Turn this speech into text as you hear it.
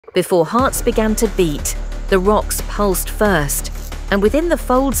Before hearts began to beat, the rocks pulsed first, and within the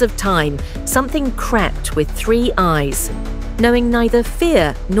folds of time, something crept with 3 eyes, knowing neither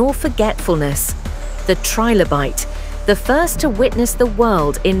fear nor forgetfulness. The Trilobite, the first to witness the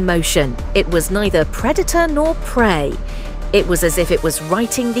world in motion. It was neither predator nor prey. It was as if it was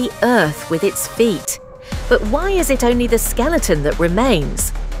writing the earth with its feet. But why is it only the skeleton that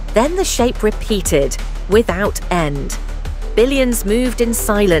remains? Then the shape repeated, without end. Billions moved in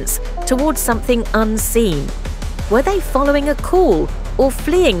silence towards something unseen. Were they following a call or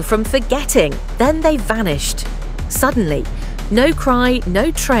fleeing from forgetting? Then they vanished. Suddenly, no cry,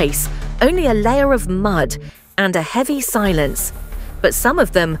 no trace, only a layer of mud and a heavy silence. But some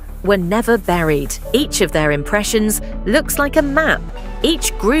of them were never buried. Each of their impressions looks like a map,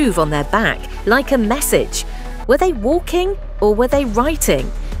 each groove on their back like a message. Were they walking or were they writing?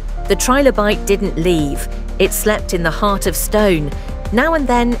 The Trilobite didn't leave. It slept in the heart of stone. Now and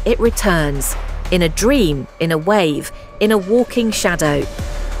then it returns, in a dream, in a wave, in a walking shadow.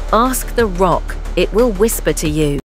 Ask the rock, it will whisper to you.